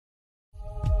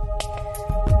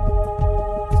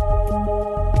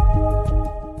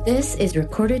This is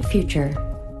Recorded Future,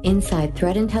 Inside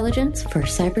Threat Intelligence for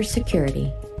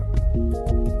Cybersecurity.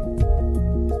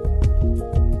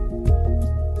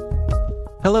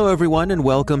 Hello, everyone, and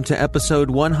welcome to episode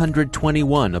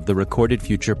 121 of the Recorded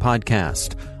Future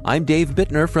podcast. I'm Dave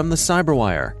Bittner from the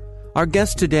Cyberwire. Our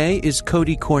guest today is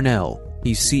Cody Cornell.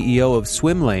 He's CEO of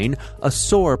Swimlane, a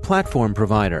SOAR platform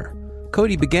provider.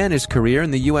 Cody began his career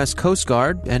in the U.S. Coast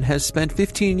Guard and has spent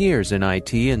 15 years in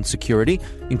IT and security,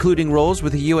 including roles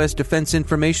with the U.S. Defense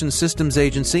Information Systems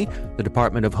Agency, the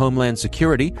Department of Homeland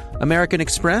Security, American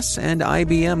Express, and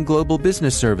IBM Global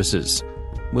Business Services.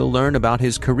 We'll learn about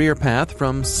his career path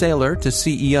from sailor to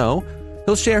CEO.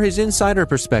 He'll share his insider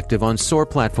perspective on SOAR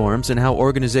platforms and how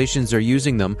organizations are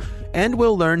using them, and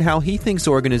we'll learn how he thinks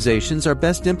organizations are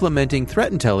best implementing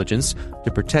threat intelligence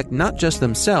to protect not just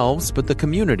themselves, but the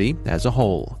community as a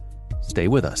whole. Stay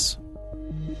with us.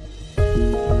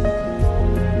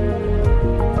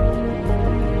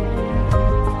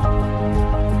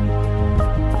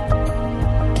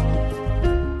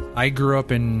 I grew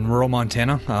up in rural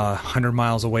Montana, 100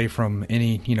 miles away from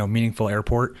any, meaningful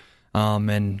airport.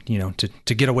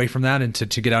 To get away from that and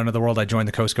to get out into the world, I joined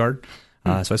the Coast Guard.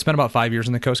 So I spent about 5 years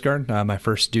in the Coast Guard. My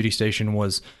first duty station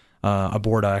was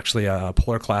aboard actually a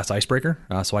polar class icebreaker.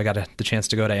 So I got the chance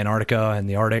to go to Antarctica and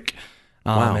the Arctic.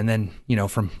 Wow. And then,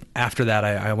 from after that,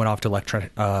 I went off to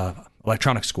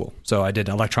electronics school. So I did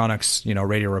electronics,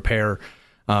 radio repair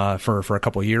for a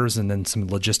couple of years, and then some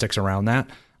logistics around that.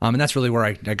 And that's really where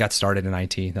I got started in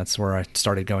IT. That's where I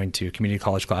started going to community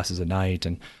college classes at night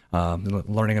and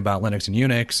learning about Linux and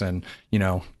Unix and,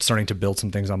 starting to build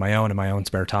some things on my own in my own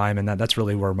spare time. And that's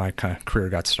really where my kind of career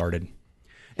got started.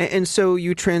 And so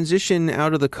you transition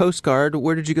out of the Coast Guard.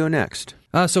 Where did you go next?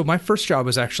 So my first job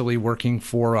was actually working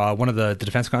for one of the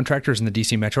defense contractors in the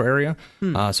DC metro area.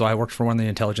 So I worked for one of the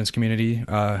intelligence community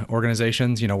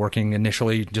organizations, working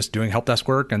initially just doing help desk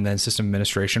work and then system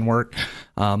administration work.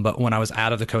 But when I was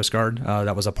out of the Coast Guard,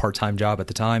 that was a part-time job at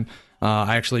the time.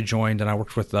 I actually joined and I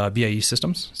worked with BAE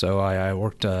Systems. So I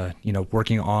worked,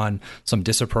 working on some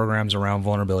DISA programs around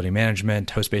vulnerability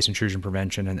management, host-based intrusion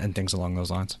prevention, and things along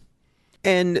those lines.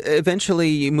 And eventually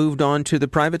you moved on to the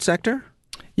private sector?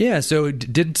 Yeah, so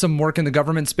did some work in the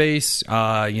government space,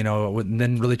 and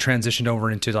then really transitioned over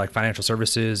into like financial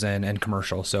services and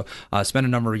commercial. So spent a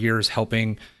number of years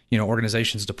helping,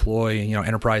 organizations deploy,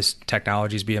 enterprise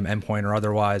technologies, be them endpoint or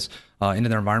otherwise, into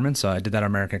their environments. I did that at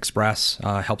American Express,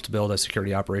 helped build a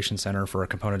security operations center for a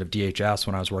component of DHS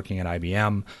when I was working at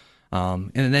IBM.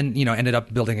 And then, ended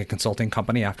up building a consulting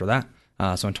company after that.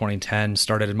 So in 2010,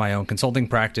 started my own consulting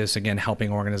practice, again,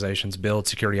 helping organizations build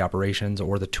security operations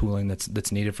or the tooling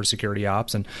that's needed for security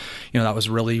ops. And, that was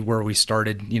really where we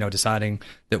started, deciding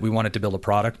that we wanted to build a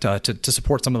product to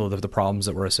support some of the problems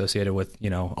that were associated with,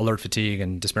 alert fatigue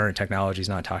and disparate technologies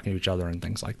not talking to each other and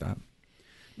things like that.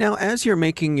 Now, as you're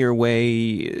making your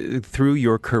way through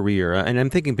your career, and I'm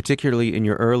thinking particularly in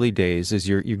your early days, as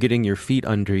you're getting your feet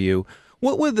under you,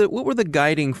 what were the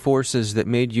guiding forces that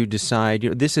made you decide,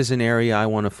 this is an area I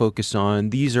want to focus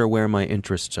on, these are where my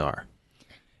interests are?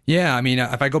 Yeah, I mean,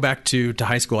 if I go back to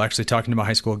high school, actually talking to my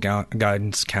high school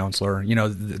guidance counselor,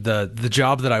 the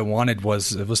job that I wanted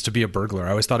was to be a burglar. I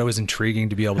always thought it was intriguing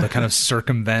to be able to kind of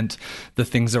circumvent the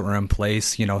things that were in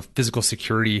place. Physical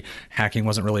security hacking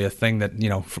wasn't really a thing that,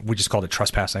 we just called it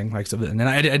trespassing. And then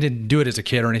I didn't do it as a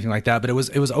kid or anything like that, but it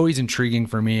was always intriguing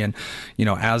for me. And,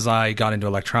 as I got into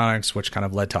electronics, which kind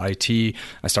of led to IT,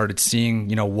 I started seeing,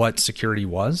 what security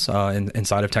was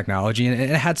inside of technology. And it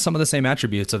had some of the same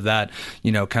attributes of that,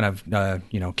 kind of,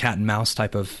 cat and mouse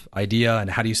type of idea, and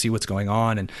how do you see what's going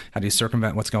on and how do you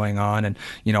circumvent what's going on? And,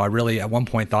 I really at one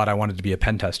point thought I wanted to be a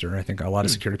pen tester. I think a lot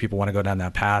of security people want to go down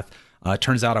that path.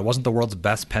 Turns out I wasn't the world's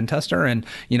best pen tester. And,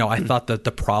 I thought that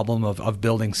the problem of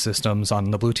building systems on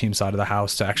the blue team side of the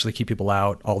house to actually keep people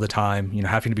out all the time,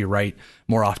 having to be right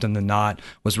more often than not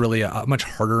was really a much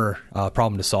harder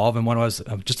problem to solve, and one I was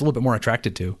just a little bit more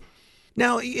attracted to.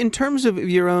 Now, in terms of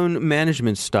your own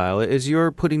management style, as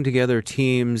you're putting together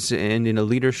teams and in a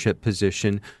leadership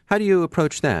position, how do you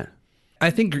approach that? I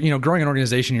think, growing an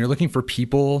organization, you're looking for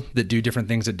people that do different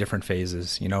things at different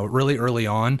phases. Really early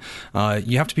on,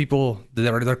 you have to people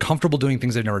that they're comfortable doing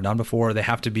things they've never done before. They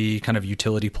have to be kind of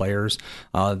utility players.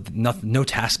 No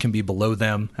task can be below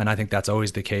them, and I think that's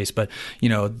always the case. But,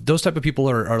 those type of people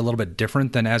are a little bit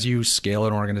different than as you scale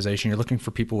an organization. You're looking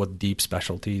for people with deep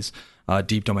specialties,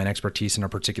 deep domain expertise in a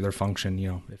particular function.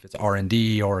 If it's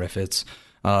R&D or if it's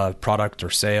product or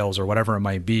sales or whatever it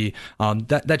might be,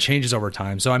 that changes over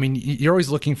time. So, I mean, you're always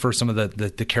looking for some of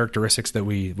the characteristics that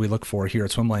we look for here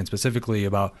at Swimlane, specifically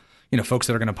about, folks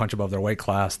that are going to punch above their weight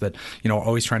class, that, are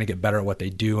always trying to get better at what they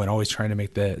do and always trying to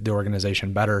make the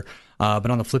organization better. But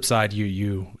on the flip side,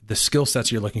 the skill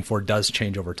sets you're looking for does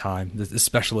change over time. The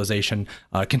specialization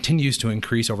continues to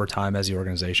increase over time as the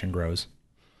organization grows.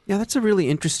 Yeah, that's a really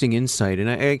interesting insight.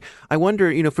 And I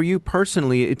wonder, for you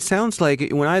personally, it sounds like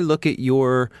when I look at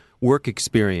your work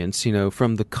experience,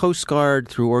 from the Coast Guard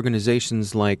through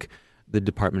organizations like the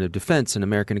Department of Defense and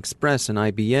American Express and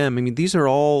IBM, I mean, these are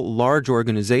all large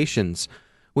organizations.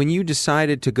 When you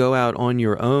decided to go out on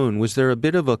your own, was there a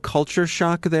bit of a culture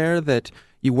shock there that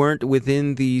you weren't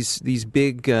within these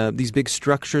big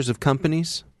structures of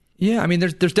companies? Yeah, I mean,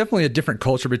 there's definitely a different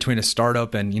culture between a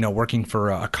startup and, working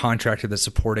for a contractor that's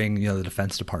supporting, the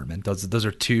Defense Department. Those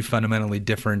are two fundamentally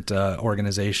different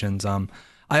organizations.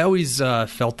 I always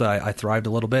felt that I thrived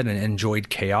a little bit and enjoyed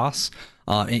chaos.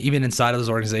 Even inside of those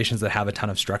organizations that have a ton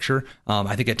of structure,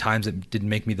 I think at times it didn't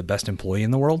make me the best employee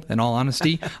in the world, in all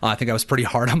honesty. I think I was pretty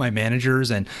hard on my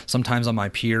managers and sometimes on my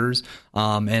peers.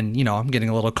 And, I'm getting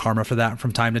a little karma for that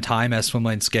from time to time as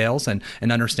Swimlane scales and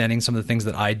understanding some of the things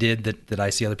that I did that I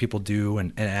see other people do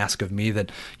and ask of me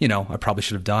that, I probably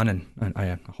should have done. And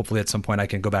I hopefully at some point I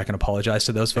can go back and apologize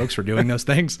to those folks for doing those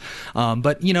things.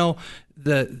 But,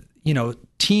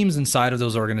 teams inside of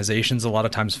those organizations a lot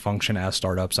of times function as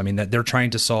startups. I mean, that they're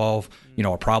trying to solve,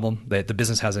 a problem. The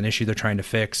business has an issue they're trying to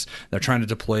fix. They're trying to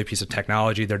deploy a piece of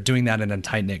technology. They're doing that in a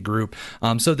tight-knit group.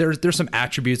 So there's some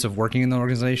attributes of working in the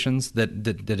organizations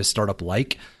that is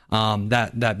startup-like.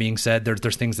 That being said,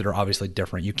 there's things that are obviously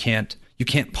different. You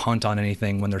can't punt on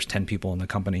anything when there's 10 people in the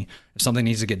company. If something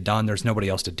needs to get done, there's nobody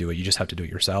else to do it. You just have to do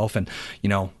it yourself. And,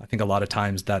 I think a lot of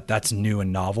times that's new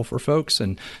and novel for folks.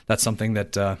 And that's something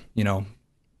that,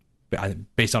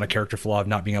 based on a character flaw of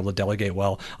not being able to delegate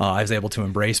well, I was able to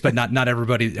embrace. But not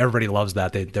everybody loves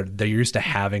that. They're used to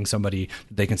having somebody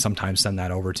they can sometimes send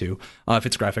that over to. If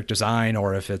it's graphic design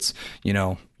or if it's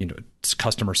it's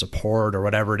customer support or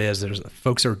whatever it is,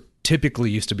 folks are typically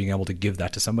used to being able to give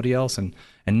that to somebody else, and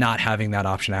not having that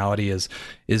optionality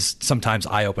is sometimes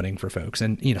eye-opening for folks.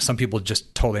 And some people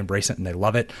just totally embrace it and they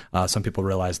love it. Some people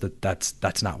realize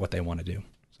that's not what they want to do.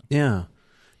 So. Yeah.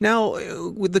 Now,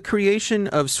 with the creation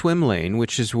of Swimlane,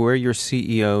 which is where you're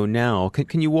CEO now,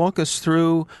 can you walk us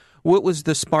through what was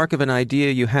the spark of an idea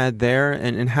you had there,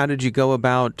 and how did you go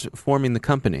about forming the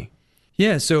company?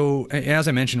 Yeah, so as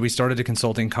I mentioned, we started a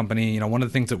consulting company. One of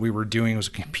the things that we were doing was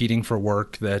competing for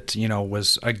work that,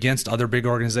 was against other big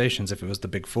organizations. If it was the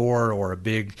Big Four or a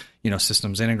big,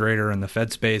 systems integrator in the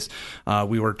Fed space,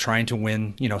 we were trying to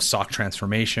win, SOC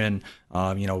transformation,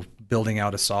 building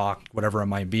out a SOC, whatever it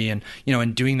might be. And,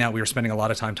 in doing that, we were spending a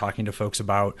lot of time talking to folks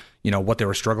about, what they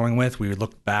were struggling with. We would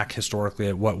look back historically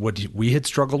at what we had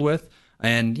struggled with.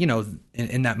 And,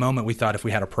 in that moment, we thought if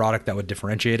we had a product that would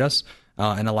differentiate us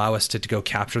and allow us to go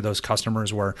capture those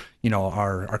customers where,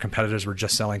 our competitors were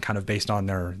just selling kind of based on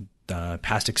their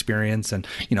past experience, and,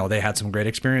 they had some great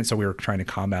experience. So we were trying to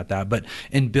combat that. But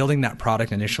in building that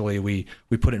product initially, we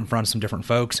put it in front of some different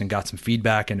folks and got some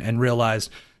feedback and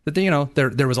realized that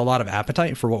there was a lot of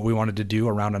appetite for what we wanted to do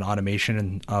around an automation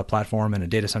and platform and a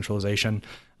data centralization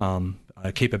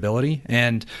capability.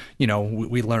 And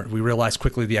we realized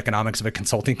quickly the economics of a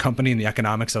consulting company and the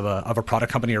economics of a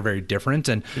product company are very different.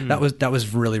 And that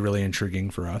was really, really intriguing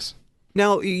for us.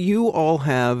 Now, you all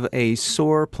have a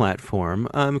SOAR platform.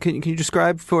 Can you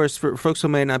describe for us, for folks who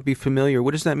may not be familiar,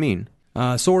 what does that mean?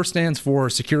 SOAR stands for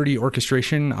Security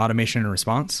Orchestration, Automation, and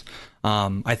Response.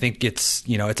 I think it's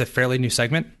a fairly new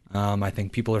segment. I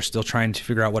think people are still trying to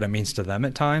figure out what it means to them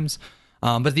at times.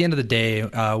 But at the end of the day,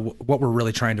 what we're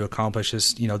really trying to accomplish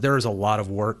is, there is a lot of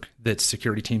work that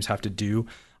security teams have to do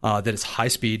that is high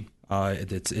speed.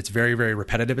 It's very, very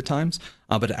repetitive at times,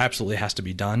 but it absolutely has to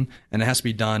be done. And it has to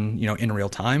be done, in real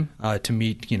time to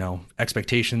meet,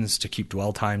 expectations, to keep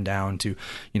dwell time down, to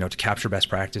capture best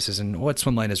practices. And what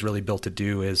Swimlane is really built to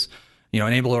do is,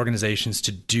 enable organizations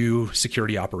to do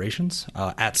security operations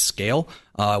at scale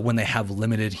when they have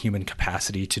limited human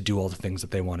capacity to do all the things that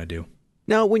they want to do.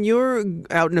 Now, when you're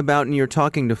out and about and you're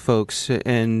talking to folks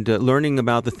and learning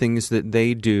about the things that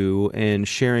they do and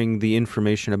sharing the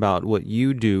information about what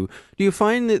you do you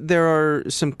find that there are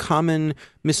some common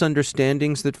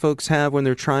misunderstandings that folks have when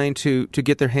they're trying to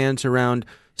get their hands around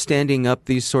standing up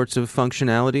these sorts of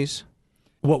functionalities?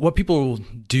 What people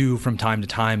do from time to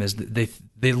time is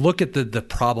they look at the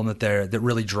problem that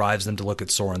really drives them to look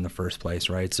at SOAR in the first place,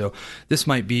 right? So this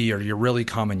might be your really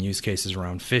common use cases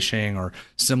around phishing or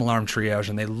SIM alarm triage,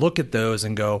 and they look at those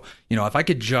and go, if I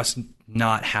could just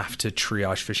not have to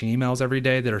triage phishing emails every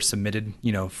day that are submitted,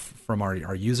 from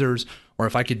our users, or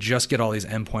if I could just get all these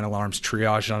endpoint alarms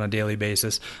triaged on a daily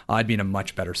basis, I'd be in a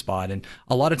much better spot. And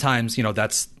a lot of times,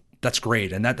 that's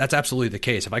great. And that's absolutely the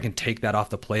case. If I can take that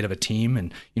off the plate of a team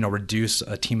and, reduce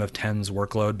a team of 10's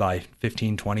workload by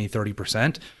 15, 20,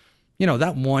 30%,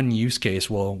 that one use case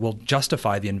will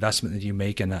justify the investment that you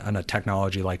make in a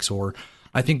technology like SOAR.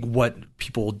 I think what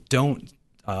people don't,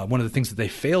 one of the things that they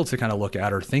fail to kind of look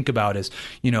at or think about is,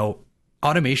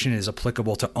 automation is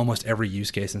applicable to almost every use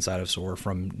case inside of SOAR,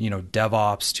 from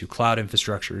DevOps to cloud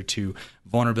infrastructure to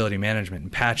vulnerability management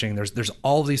and patching. There's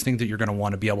all these things that you're going to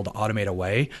want to be able to automate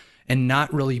away, and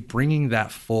not really bringing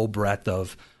that full breadth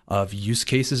of use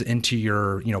cases into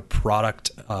your product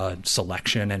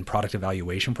selection and product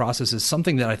evaluation process is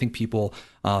something that I think people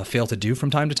fail to do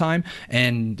from time to time,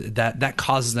 and that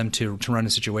causes them to run into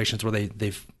situations where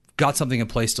they've got something in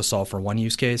place to solve for one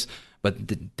use case, but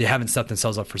they haven't set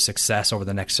themselves up for success over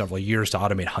the next several years to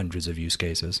automate hundreds of use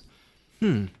cases.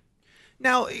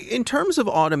 Now, in terms of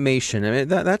automation, I mean,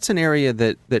 that's an area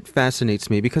that fascinates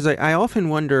me, because I often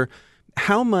wonder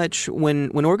how much,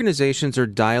 when organizations are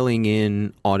dialing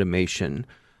in automation,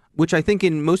 which I think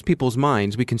in most people's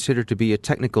minds we consider to be a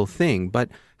technical thing, but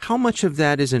how much of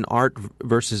that is an art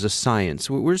versus a science?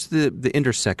 Where's the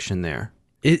intersection there?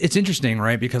 It's interesting,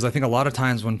 right? Because I think a lot of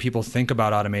times when people think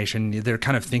about automation, they're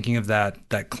kind of thinking of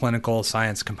that clinical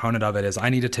science component of it as, I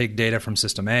need to take data from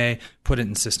system A, put it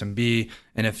in system B,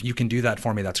 and if you can do that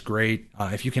for me, that's great.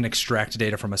 If you can extract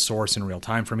data from a source in real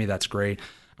time for me, that's great.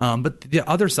 But the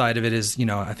other side of it is,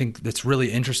 I think that's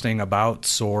really interesting about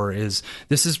SOAR is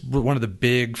this is one of the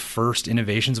big first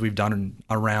innovations we've done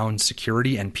around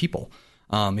security and people.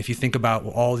 If you think about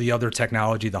all the other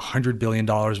technology, the $100 billion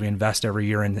we invest every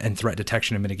year in threat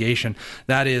detection and mitigation,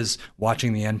 that is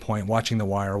watching the endpoint, watching the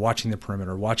wire, watching the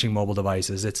perimeter, watching mobile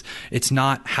devices. It's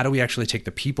not, how do we actually take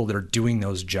the people that are doing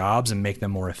those jobs and make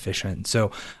them more efficient?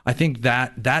 So I think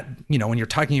that when you're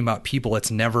talking about people,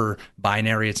 it's never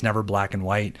binary, it's never black and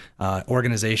white.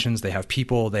 Organizations, they have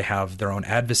people, they have their own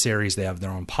adversaries, they have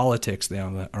their own politics, they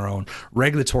have their own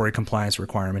regulatory compliance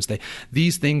requirements.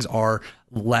 These things are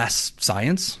less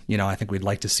science. I think we'd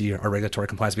like to see our regulatory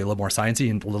compliance be a little more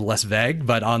sciencey and a little less vague.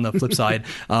 But on the flip side,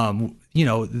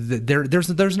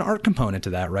 there's an art component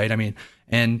to that, right? I mean,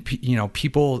 and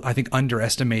people I think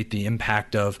underestimate the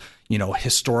impact of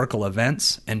historical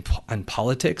events and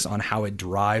politics on how it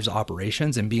drives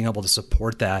operations, and being able to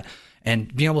support that.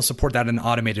 And being able to support that in an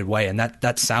automated way. And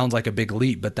that sounds like a big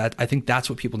leap, but I think that's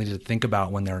what people need to think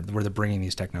about when they're bringing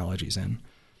these technologies in.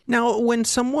 Now, when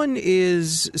someone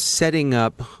is setting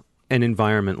up an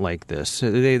environment like this,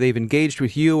 they've engaged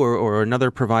with you or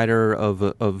another provider of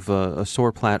a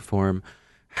SOAR platform,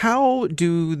 how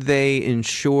do they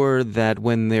ensure that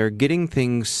when they're getting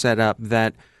things set up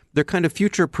that they're kind of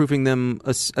future-proofing them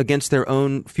against their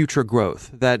own future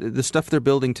growth, that the stuff they're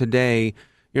building today,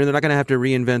 they're not going to have to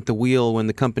reinvent the wheel when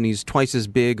the company's twice as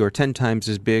big or 10 times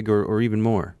as big or even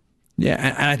more? Yeah,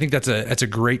 and I think that's a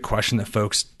great question that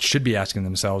folks should be asking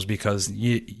themselves, because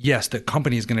yes, the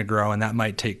company is going to grow, and that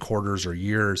might take quarters or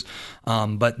years.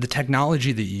 But the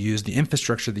technology that you use, the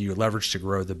infrastructure that you leverage to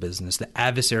grow the business, the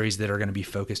adversaries that are going to be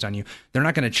focused on you, they're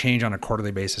not going to change on a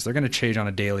quarterly basis. They're going to change on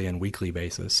a daily and weekly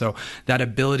basis. So that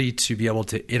ability to be able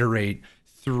to iterate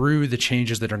through the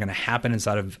changes that are going to happen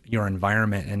inside of your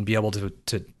environment and be able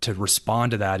to respond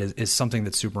to that is something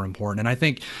that's super important. And I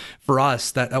think for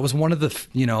us, that was one of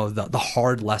the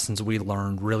hard lessons we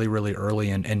learned really, really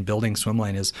early in building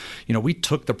Swimlane is, we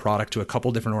took the product to a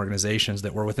couple different organizations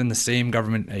that were within the same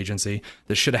government agency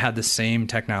that should have had the same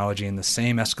technology and the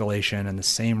same escalation and the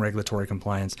same regulatory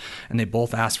compliance. And they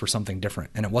both asked for something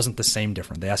different, and it wasn't the same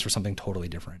different. They asked for something totally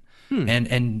different.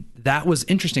 And that was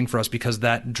interesting for us, because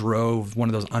that drove one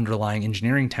of those underlying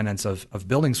engineering tenets of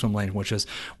building Swimlane, which is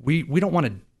we don't want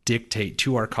to dictate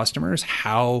to our customers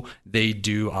how they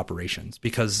do operations,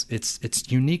 because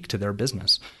it's unique to their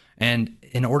business. And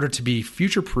in order to be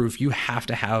future-proof, you have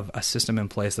to have a system in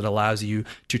place that allows you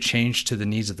to change to the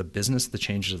needs of the business, the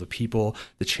changes of the people,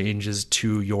 the changes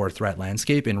to your threat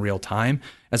landscape in real time,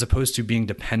 as opposed to being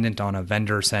dependent on a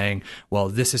vendor saying, well,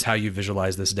 this is how you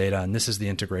visualize this data, and this is the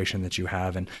integration that you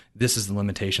have, and this is the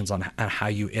limitations on how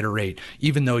you iterate.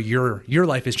 Even though your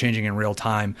life is changing in real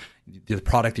time, the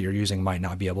product that you're using might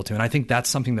not be able to. And I think that's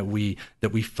something that we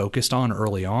focused on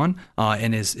early on,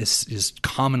 and is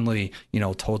commonly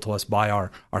told to us by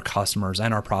our customers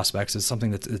and our prospects is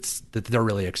something that they're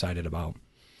really excited about.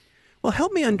 Well,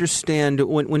 help me understand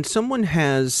when someone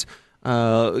has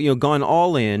gone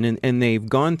all in and they've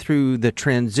gone through the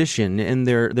transition and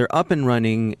they're up and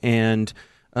running and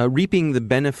reaping the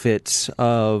benefits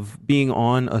of being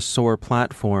on a SOAR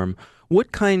platform.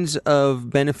 What kinds of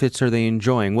benefits are they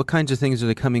enjoying? What kinds of things are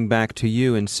they coming back to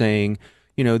you and saying,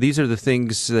 these are the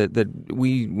things that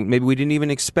we didn't even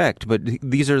expect, but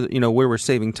these are, where we're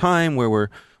saving time, where we're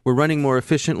running more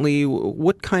efficiently.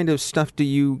 What kind of stuff do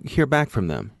you hear back from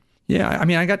them? Yeah, I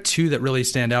mean, I got two that really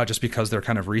stand out just because they're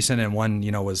kind of recent, and one,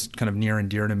 was kind of near and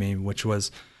dear to me, which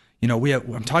was,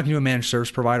 I'm talking to a managed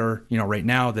service provider, right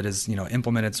now that is,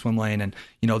 implemented Swimlane, and,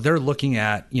 they're looking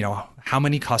at, how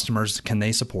many customers can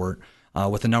they support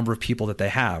with the number of people that they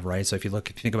have, right? So if you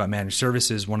think about managed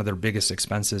services, one of their biggest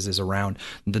expenses is around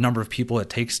the number of people it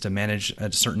takes to manage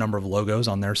a certain number of logos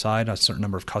on their side, a certain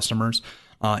number of customers.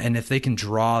 And if they can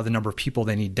draw the number of people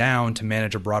they need down to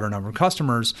manage a broader number of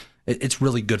customers, it's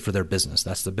really good for their business.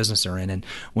 That's the business they're in. And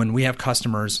when we have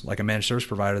customers like a managed service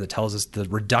provider that tells us the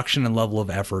reduction in level of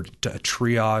effort to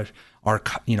triage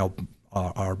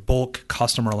our bulk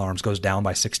customer alarms goes down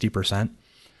by 60%,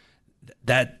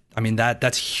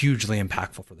 that's hugely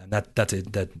impactful for them.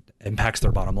 That impacts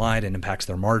their bottom line and impacts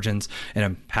their margins and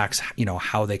impacts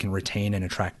how they can retain and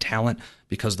attract talent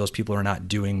because those people are not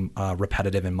doing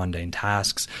repetitive and mundane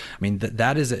tasks. I mean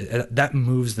that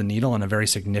moves the needle in a very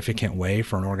significant way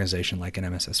for an organization like an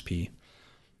MSSP.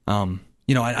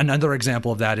 Another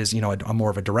example of that is a more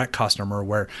of a direct customer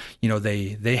where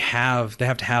they have to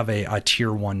have a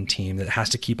tier one team that has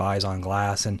to keep eyes on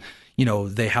glass, and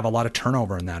they have a lot of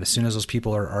turnover in that. As soon as those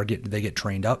people they get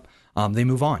trained up, they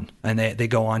move on and they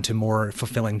go on to more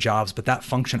fulfilling jobs. But that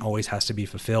function always has to be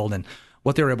fulfilled. And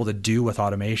what they were able to do with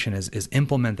automation is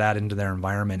implement that into their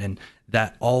environment, and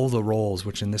that all the roles,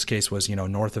 which in this case was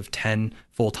north of 10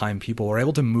 full-time people, were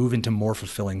able to move into more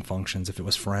fulfilling functions. If it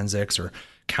was forensics or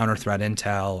counter threat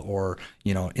intel or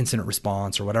incident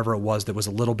response or whatever it was, that was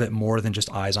a little bit more than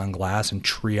just eyes on glass and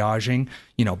triaging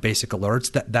basic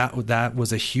alerts, that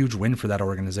was a huge win for that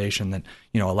organization, that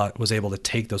was able to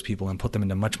take those people and put them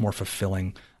into much more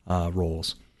fulfilling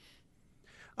roles.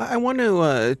 I want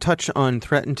to touch on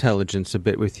threat intelligence a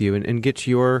bit with you and get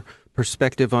your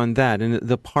perspective on that and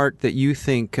the part that you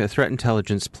think threat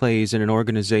intelligence plays in an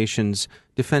organization's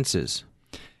defenses.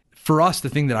 For us, the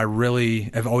thing that I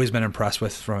really have always been impressed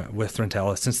with threat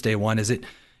intelligence since day one is that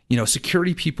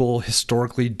security people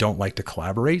historically don't like to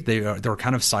collaborate. They're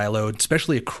kind of siloed,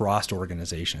 especially across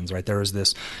organizations, right? There is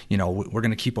this, we're going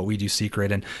to keep what we do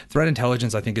secret. And threat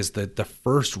intelligence, I think, is the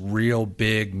first real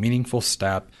big, meaningful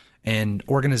step and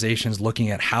organizations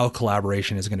looking at how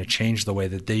collaboration is going to change the way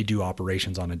that they do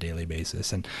operations on a daily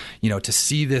basis. And, to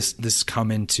see this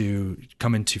come into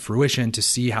fruition, to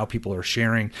see how people are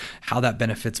sharing, how that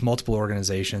benefits multiple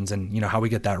organizations, and, how we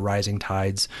get that rising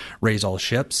tides raise all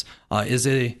ships, is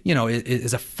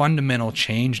a fundamental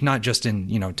change, not just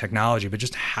in, technology, but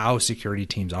just how security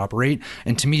teams operate.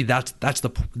 And to me, that's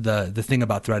the thing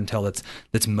about threat intel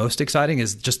that's most exciting,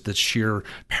 is just the sheer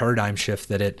paradigm shift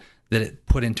that it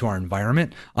put into our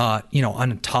environment,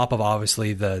 on top of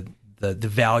obviously the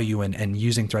value and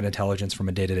using threat intelligence from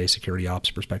a day-to-day security ops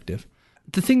perspective.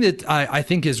 The thing that I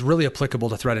think is really applicable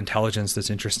to threat intelligence that's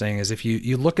interesting is if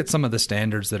you look at some of the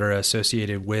standards that are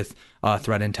associated with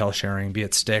threat intel sharing, be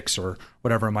it STIX or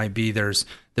whatever it might be, there's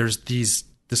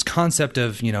this concept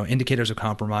of, indicators of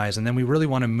compromise, and then we really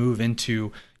want to move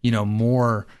into,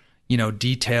 more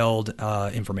detailed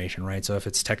information, right? So if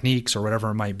it's techniques or whatever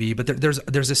it might be, but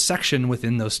there's a section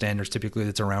within those standards typically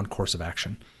that's around course of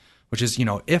action, which is,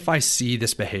 if I see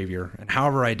this behavior and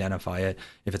however I identify it,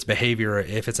 if it's behavior,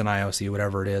 if it's an IOC,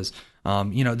 whatever it is,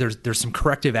 there's some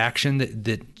corrective action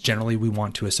that generally we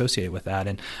want to associate with that.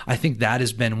 And I think that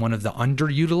has been one of the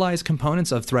underutilized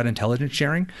components of threat intelligence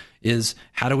sharing, is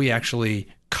how do we actually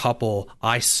couple,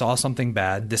 I saw something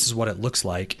bad, this is what it looks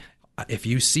like. If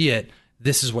you see it,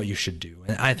 this is what you should do.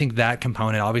 And I think that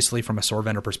component, obviously from a SOAR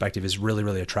vendor perspective, is really,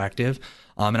 really attractive.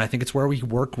 And I think it's where we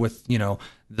work with,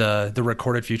 the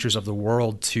recorded futures of the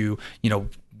world to,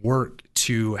 work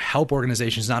to help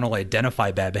organizations not only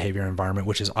identify bad behavior environment,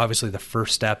 which is obviously the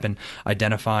first step in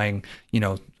identifying,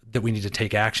 that we need to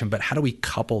take action, but how do we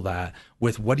couple that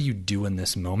with what do you do in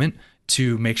this moment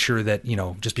to make sure that,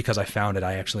 just because I found it,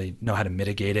 I actually know how to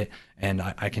mitigate it, and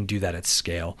I can do that at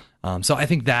scale. So I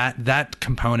think that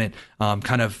component,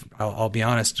 I'll be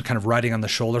honest, kind of riding on the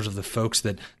shoulders of the folks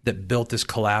that built this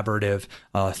collaborative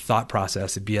thought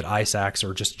process, be it ISACs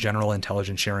or just general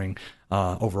intelligence sharing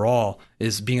overall,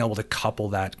 is being able to couple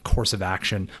that course of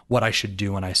action, what I should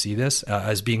do when I see this,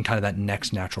 as being kind of that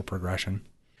next natural progression.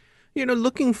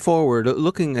 Looking forward,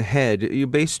 looking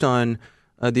ahead, based on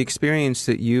the experience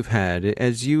that you've had,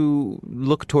 as you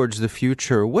look towards the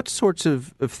future, what sorts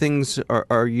of things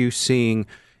are you seeing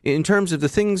in terms of the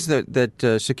things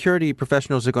that security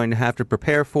professionals are going to have to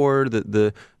prepare for,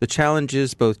 the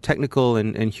challenges, both technical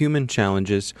and human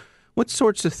challenges, what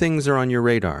sorts of things are on your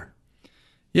radar?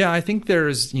 Yeah, I think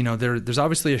there's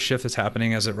obviously a shift that's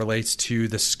happening as it relates to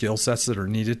the skill sets that are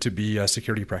needed to be a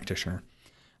security practitioner.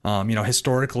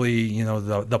 Historically,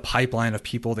 the pipeline of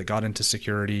people that got into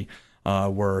security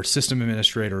were system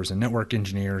administrators and network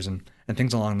engineers and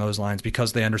things along those lines,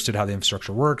 because they understood how the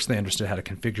infrastructure works, they understood how to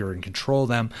configure and control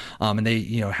them, and they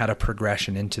had a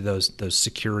progression into those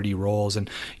security roles. And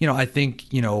I think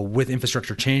with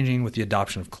infrastructure changing, with the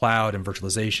adoption of cloud and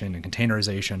virtualization and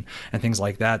containerization and things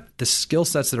like that, the skill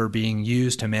sets that are being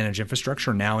used to manage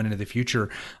infrastructure now and into the future,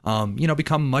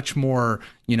 become much more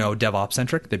DevOps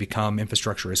centric. They become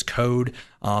infrastructure as code,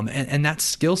 and that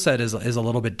skill set is a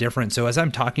little bit different. So as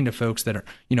I'm talking to folks that are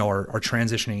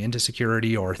transitioning into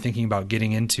security or thinking about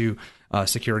getting into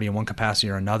security in one capacity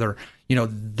or another,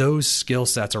 those skill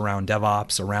sets around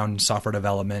DevOps, around software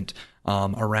development,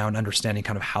 around understanding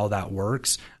kind of how that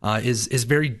works, is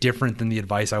very different than the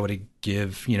advice I would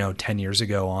give 10 years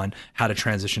ago on how to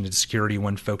transition to security,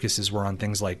 when focuses were on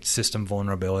things like system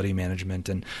vulnerability management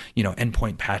and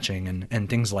endpoint patching and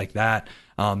things like that.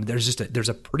 There's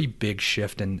a pretty big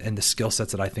shift in the skill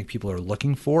sets that I think people are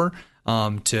looking for,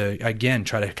 to again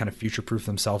try to kind of future-proof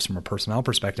themselves from a personnel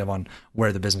perspective on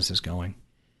where the business is going.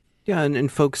 Yeah,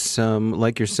 and folks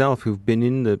like yourself who've been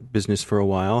in the business for a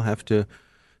while have to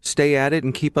stay at it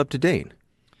and keep up to date.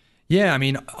 Yeah, I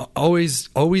mean, always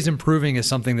improving is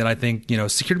something that I think,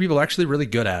 security people are actually really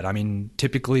good at. I mean,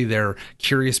 typically they're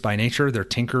curious by nature. They're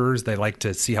tinkerers. They like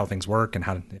to see how things work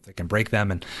and if they can break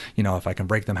them. And, if I can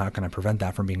break them, how can I prevent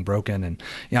that from being broken? And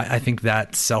I think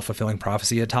that self-fulfilling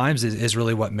prophecy at times is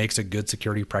really what makes a good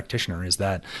security practitioner, is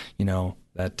that,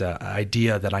 that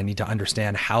idea that I need to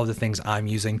understand how the things I'm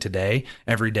using today,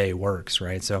 every day works,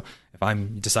 right? So if I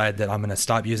decide that I'm going to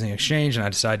stop using Exchange and I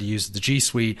decide to use the G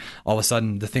Suite, all of a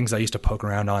sudden the things I used to poke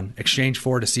around on Exchange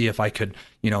for to see if I could,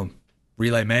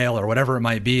 relay mail or whatever it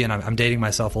might be, and I'm dating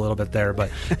myself a little bit there,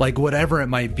 but like whatever it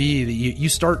might be, that you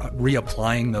start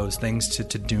reapplying those things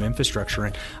to do infrastructure.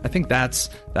 And I think that's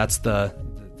the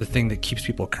thing that keeps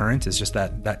people current, is just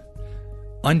that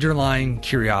underlying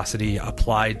curiosity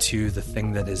applied to the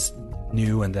thing that is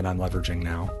new and that I'm leveraging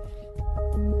now.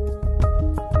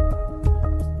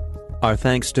 Our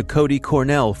thanks to Cody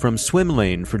Cornell from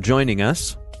Swimlane for joining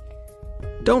us.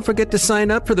 Don't forget to sign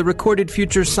up for the Recorded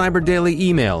Future Cyber Daily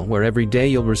email, where every day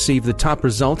you'll receive the top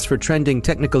results for trending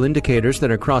technical indicators that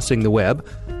are crossing the web,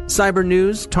 cyber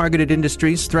news, targeted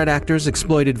industries, threat actors,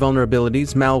 exploited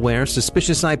vulnerabilities, malware,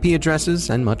 suspicious IP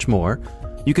addresses, and much more.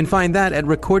 You can find that at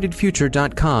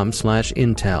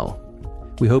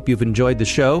recordedfuture.com/intel. We hope you've enjoyed the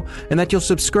show and that you'll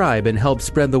subscribe and help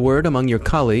spread the word among your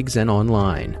colleagues and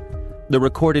online. The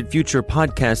Recorded Future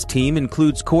podcast team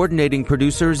includes coordinating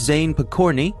producer Zane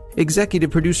Picorni,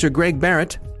 executive producer Greg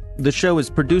Barrett. The show is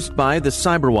produced by The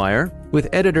Cyberwire, with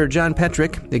editor John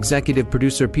Petrick, executive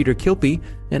producer Peter Kilpie,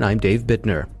 and I'm Dave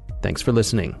Bittner. Thanks for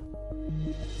listening.